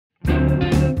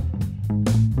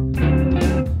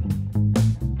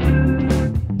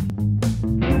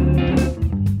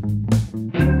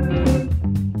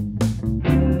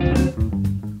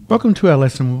Welcome to our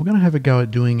lesson. We're going to have a go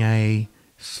at doing a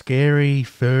scary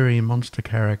furry monster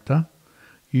character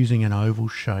using an oval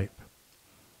shape.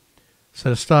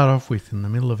 So to start off with, in the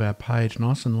middle of our page,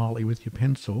 nice and lightly with your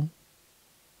pencil,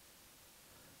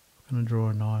 I'm going to draw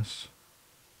a nice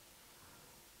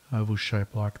oval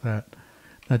shape like that.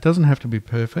 Now it doesn't have to be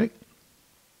perfect,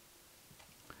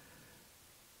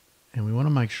 and we want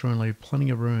to make sure and leave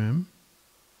plenty of room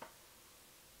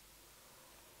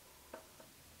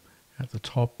at the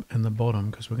top and the bottom,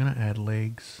 because we're going to add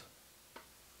legs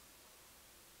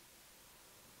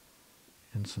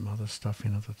and some other stuff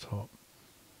in at the top.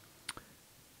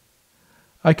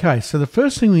 Okay, so the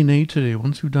first thing we need to do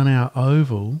once we've done our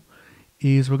oval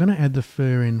is we're going to add the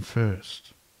fur in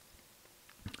first.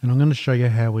 And I'm going to show you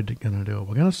how we're going to do it.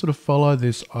 We're going to sort of follow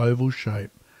this oval shape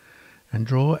and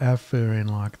draw our fur in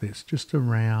like this, just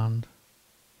around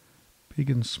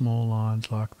big and small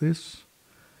lines like this.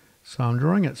 So I'm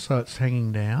drawing it so it's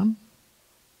hanging down,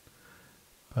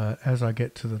 but as I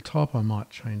get to the top I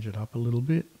might change it up a little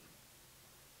bit.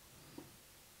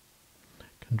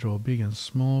 Can draw big and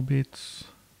small bits.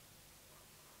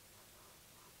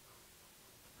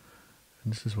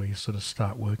 And this is where you sort of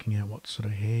start working out what sort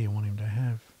of hair you want him to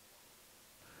have.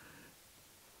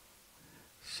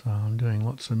 So I'm doing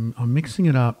I'm mixing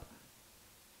it up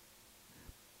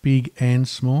big and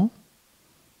small,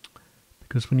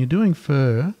 because when you're doing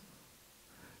fur,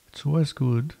 it's always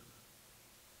good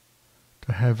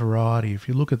to have variety. If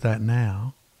you look at that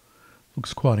now, it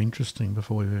looks quite interesting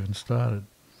before we've even started.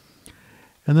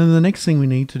 And then the next thing we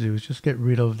need to do is just get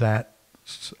rid of that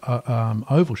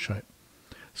oval shape.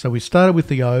 So we started with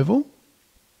the oval,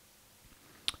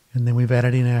 and then we've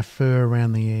added in our fur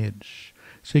around the edge.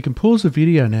 So you can pause the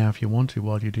video now if you want to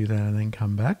while you do that, and then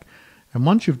come back. And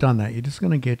once you've done that, you're just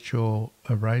going to get your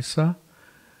eraser,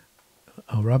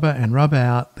 a rubber, and rub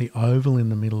out the oval in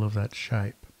the middle of that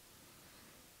shape.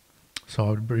 So I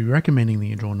would be recommending that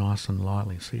you draw nice and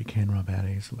lightly so you can rub out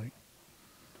easily.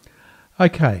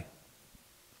 Okay,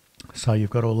 so you've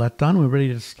got all that done. We're ready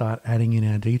to start adding in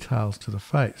our details to the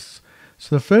face.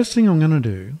 So the first thing I'm going to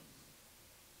do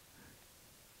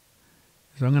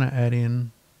is I'm going to add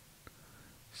in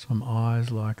some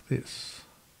eyes like this.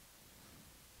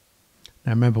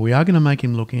 Now remember, we are going to make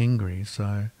him look angry,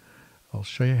 so I'll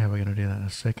show you how we're going to do that in a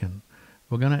second.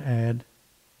 We're going to add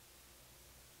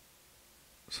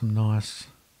some nice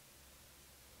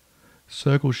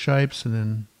circle shapes, and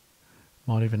then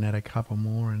might even add a couple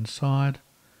more inside.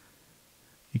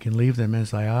 You can leave them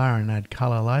as they are and add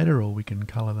colour later, or we can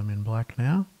colour them in black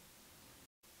now.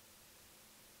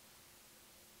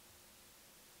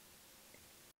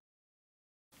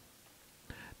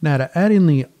 Now to add in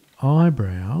the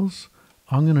eyebrows,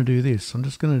 I'm going to do this. I'm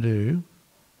just going to do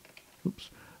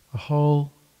a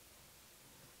whole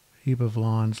heap of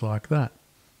lines like that.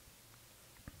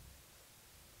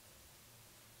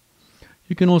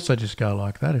 You can also just go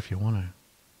like that if you want to.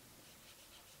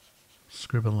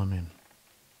 Scribble them in.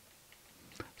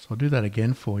 So I'll do that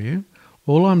again for you.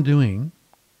 All I'm doing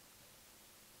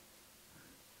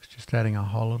is just adding a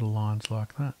whole lot of lines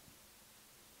like that.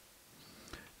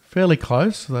 Fairly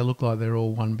close, so they look like they're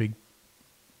all one big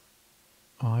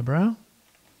eyebrow.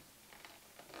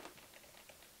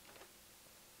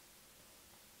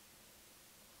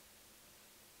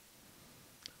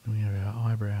 And we have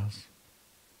our eyebrows.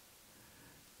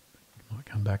 Might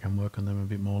come back and work on them a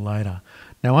bit more later.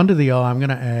 Now under the eye, I'm going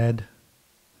to add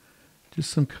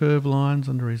just some curved lines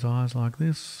under his eyes like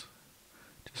this.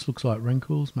 Just looks like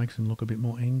wrinkles, makes him look a bit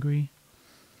more angry.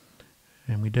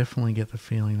 And we definitely get the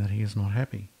feeling that he is not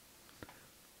happy.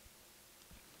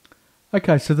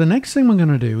 Okay, so the next thing we're going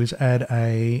to do is add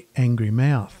a angry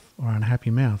mouth or unhappy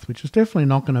mouth, which is definitely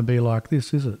not going to be like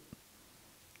this, is it?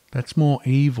 That's more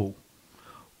evil,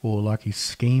 or like he's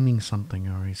scheming something,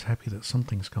 or he's happy that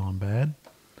something's gone bad.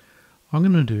 I'm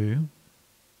going to do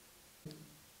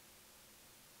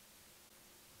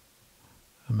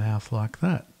a mouth like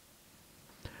that.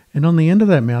 And on the end of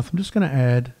that mouth, I'm just going to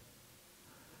add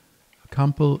a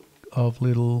couple of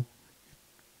little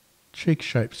cheek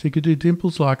shapes. So you could do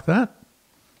dimples like that,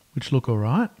 which look all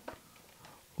right,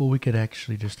 or we could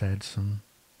actually just add some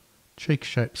cheek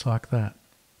shapes like that.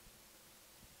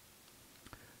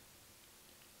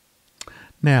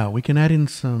 Now we can add in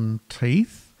some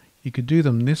teeth. You could do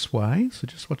them this way, so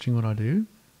just watching what I do.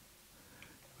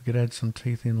 We could add some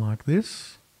teeth in like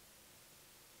this.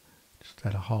 Just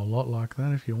add a whole lot like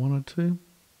that if you wanted to.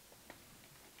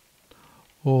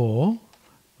 Or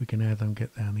we can add them,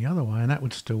 get down the other way, and that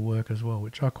would still work as well,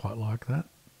 which I quite like that.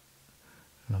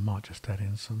 And I might just add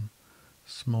in some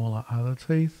smaller other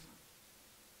teeth.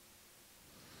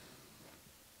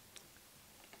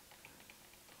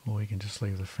 or we can just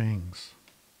leave the fangs.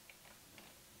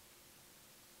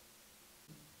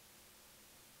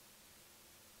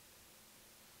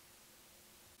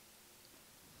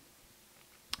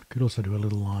 Could also do a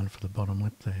little line for the bottom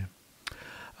lip there.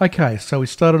 Okay, so we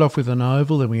started off with an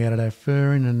oval, then we added our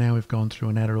fur in, and now we've gone through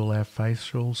and added all our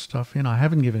facial stuff in. I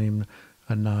haven't given him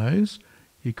a nose.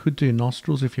 You could do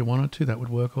nostrils if you wanted to, that would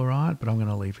work all right, but I'm going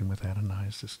to leave him without a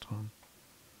nose this time.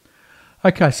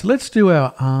 Okay, so let's do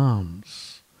our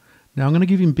arms. Now I'm going to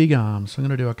give him big arms, so I'm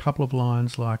going to do a couple of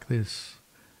lines like this,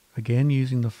 again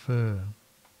using the fur.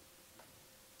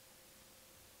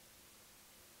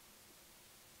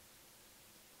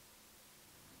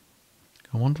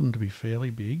 I want them to be fairly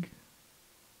big,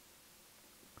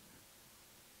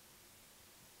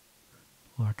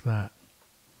 like that.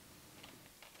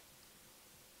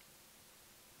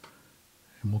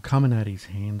 And we'll come in at his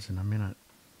hands in a minute.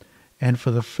 And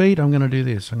for the feet, I'm going to do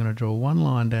this. I'm going to draw one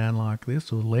line down like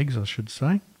this, or legs I should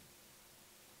say.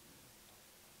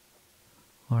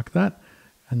 Like that.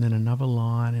 And then another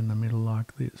line in the middle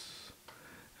like this.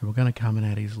 And we're going to come in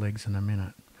at his legs in a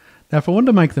minute. Now, if I want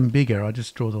to make them bigger, I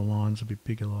just draw the lines a bit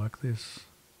bigger like this,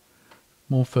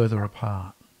 more further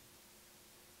apart.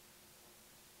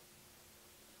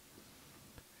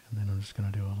 And then I'm just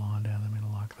going to do a line down the middle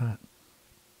like that.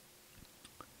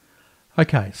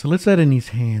 Okay, so let's add in his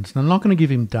hands. Now, I'm not going to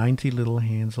give him dainty little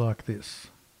hands like this.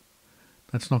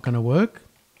 That's not going to work.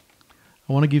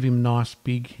 I want to give him nice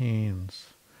big hands.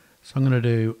 So I'm going to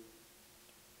do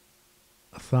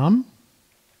a thumb.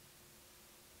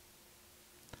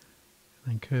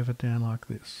 And curve it down like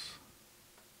this.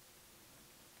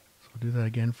 So I'll do that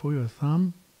again for you. A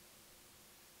thumb,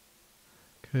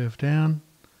 curve down,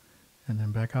 and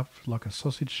then back up like a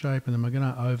sausage shape, and then we're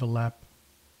going to overlap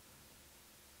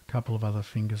a couple of other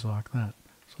fingers like that.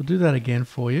 So I'll do that again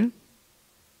for you.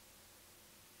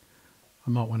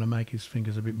 I might want to make his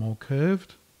fingers a bit more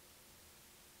curved.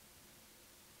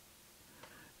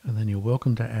 And then you're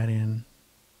welcome to add in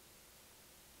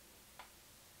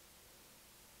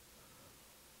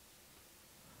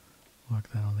like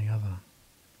that on the other.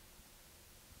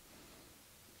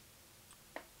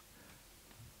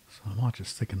 So I might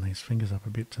just thicken these fingers up a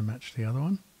bit to match the other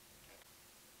one.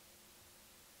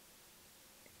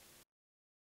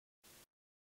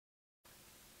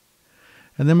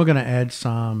 And then we're going to add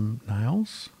some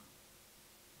nails.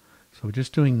 So we're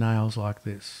just doing nails like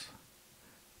this.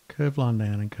 Curve line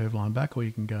down and curve line back, or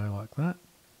you can go like that.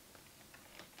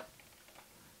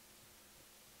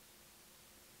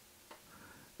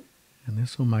 And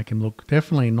this will make him look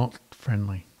definitely not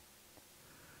friendly.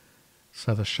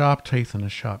 So the sharp teeth and the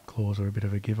sharp claws are a bit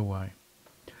of a giveaway.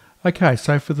 Okay,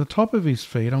 so for the top of his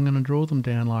feet, I'm going to draw them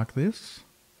down like this.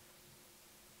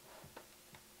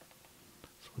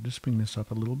 So we'll just bring this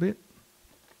up a little bit.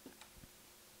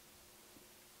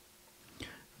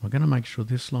 We're going to make sure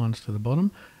this line's to the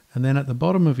bottom. And then at the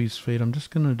bottom of his feet, I'm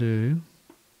just going to do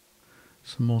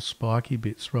some more spiky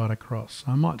bits right across.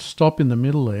 I might stop in the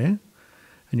middle there.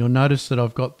 And you'll notice that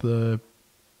I've got the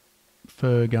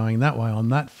fur going that way on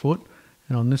that foot.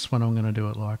 And on this one, I'm going to do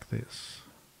it like this.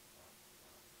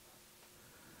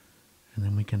 And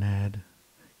then we can add,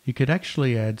 you could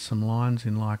actually add some lines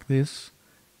in like this.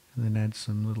 And then add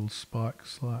some little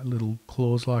spikes, like little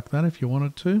claws like that if you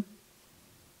wanted to.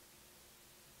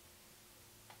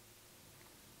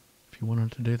 If you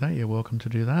wanted to do that, you're welcome to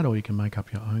do that. Or you can make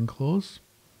up your own claws.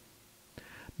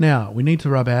 Now, we need to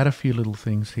rub out a few little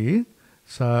things here.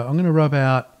 So I'm going to rub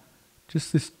out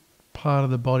just this part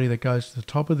of the body that goes to the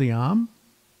top of the arm.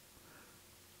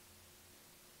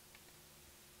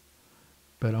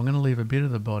 But I'm going to leave a bit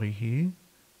of the body here.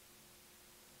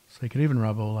 So you could even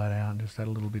rub all that out and just add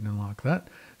a little bit in like that.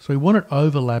 So we want it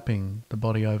overlapping, the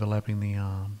body overlapping the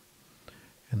arm.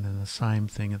 And then the same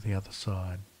thing at the other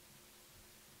side.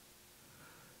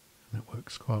 And that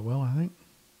works quite well, I think.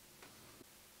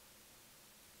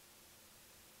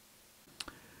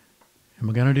 And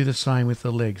we're going to do the same with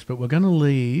the legs, but we're going to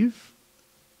leave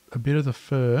a bit of the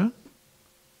fur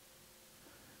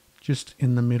just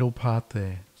in the middle part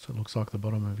there. So it looks like the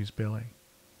bottom of his belly.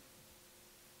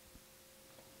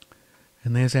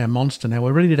 And there's our monster. Now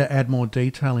we're ready to add more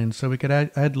detail in. So we could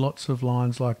add lots of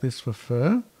lines like this for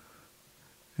fur.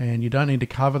 And you don't need to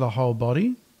cover the whole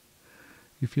body.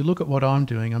 If you look at what I'm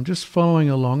doing, I'm just following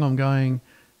along. I'm going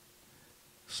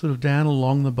sort of down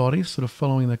along the body, sort of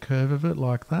following the curve of it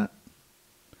like that.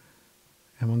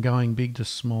 And I'm going big to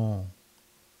small.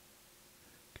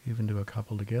 You can even do a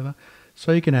couple together.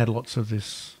 So you can add lots of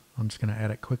this. I'm just going to add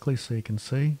it quickly so you can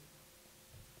see.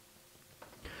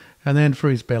 And then for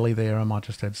his belly there, I might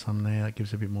just add some there. That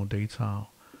gives a bit more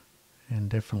detail. and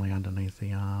definitely underneath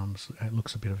the arms. It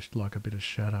looks like a bit of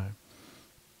shadow.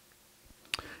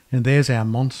 And there's our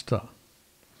monster.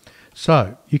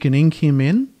 So you can ink him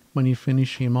in when you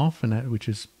finish him off, which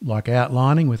is like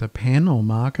outlining with a pen or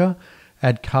marker.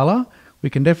 Add colour. We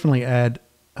can definitely add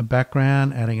a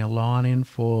background, adding a line in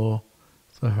for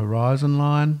the horizon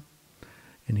line.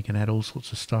 And you can add all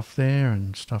sorts of stuff there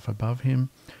and stuff above him.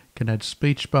 You can add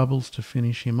speech bubbles to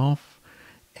finish him off.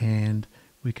 And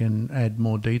we can add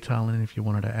more detail in if you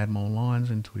wanted to add more lines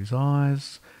into his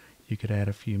eyes. You could add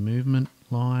a few movement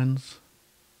lines,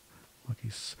 like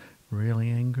he's really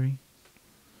angry.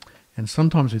 And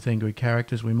sometimes with angry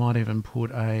characters, we might even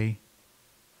put a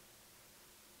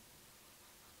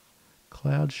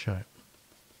cloud shape.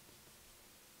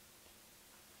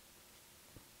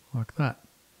 Like that.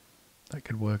 That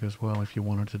could work as well if you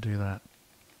wanted to do that.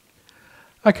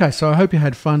 Okay, so I hope you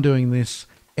had fun doing this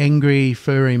angry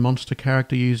furry monster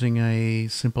character using a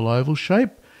simple oval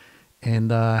shape,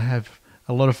 and have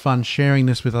a lot of fun sharing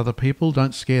this with other people.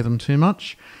 Don't scare them too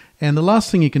much. And the last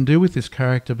thing you can do with this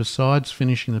character, besides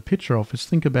finishing the picture off, is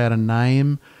think about a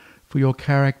name for your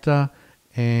character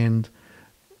and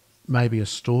maybe a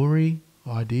story,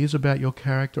 ideas about your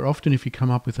character. Often if you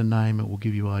come up with a name, it will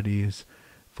give you ideas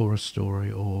for a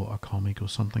story or a comic or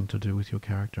something to do with your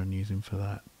character, and use him for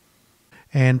that.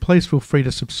 And please feel free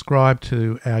to subscribe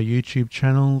to our YouTube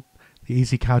channel, the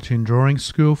Easy Cartoon Drawing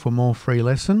School, for more free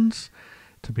lessons,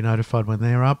 to be notified when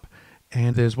they're up.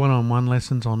 And there's one-on-one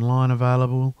lessons online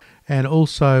available. And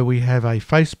also we have a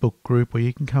Facebook group where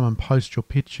you can come and post your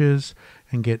pictures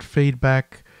and get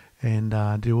feedback,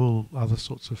 and do all other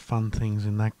sorts of fun things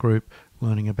in that group,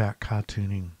 learning about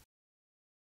cartooning.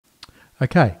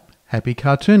 Okay, happy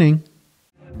cartooning!